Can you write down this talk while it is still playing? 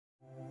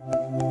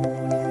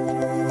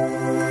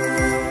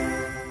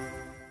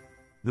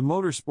The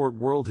motorsport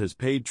world has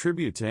paid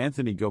tribute to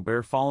Anthony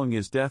Gobert following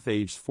his death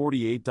aged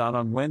 48.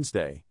 On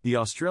Wednesday, the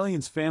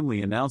Australian's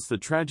family announced the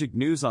tragic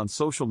news on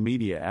social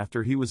media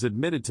after he was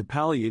admitted to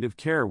palliative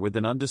care with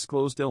an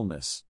undisclosed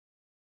illness.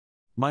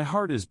 "My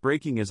heart is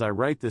breaking as I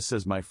write this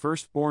as my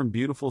firstborn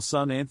beautiful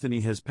son Anthony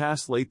has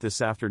passed late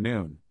this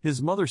afternoon,"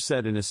 his mother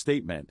said in a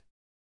statement.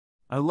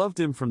 "I loved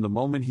him from the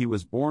moment he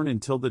was born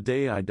until the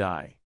day I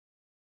die.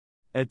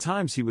 At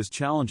times he was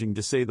challenging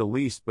to say the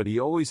least, but he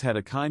always had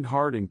a kind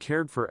heart and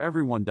cared for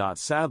everyone.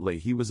 Sadly,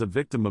 he was a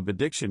victim of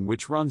addiction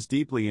which runs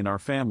deeply in our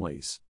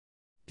families.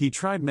 He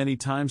tried many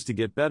times to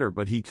get better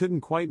but he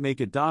couldn't quite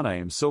make it. I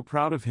am so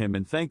proud of him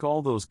and thank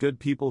all those good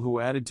people who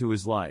added to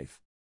his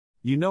life.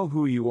 You know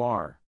who you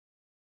are."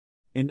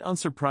 And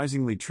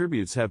unsurprisingly,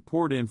 tributes have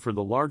poured in for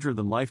the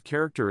larger-than-life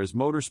character as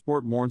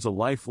motorsport mourns a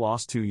life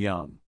lost too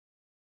young.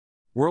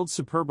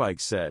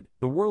 Superbikes said,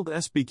 "The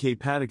WorldSBK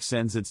paddock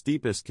sends its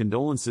deepest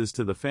condolences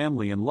to the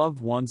family and loved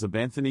ones of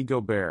Anthony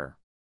Gobert.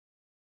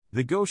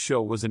 The Go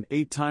Show was an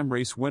 8-time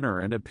race winner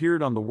and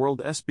appeared on the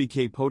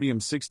WorldSBK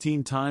podium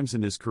 16 times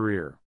in his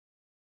career.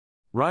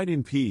 Ride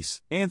in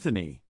peace,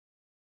 Anthony."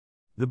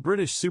 The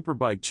British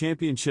Superbike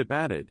Championship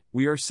added,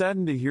 "We are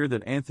saddened to hear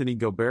that Anthony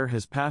Gobert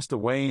has passed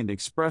away and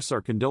express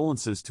our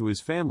condolences to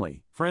his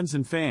family, friends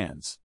and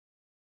fans."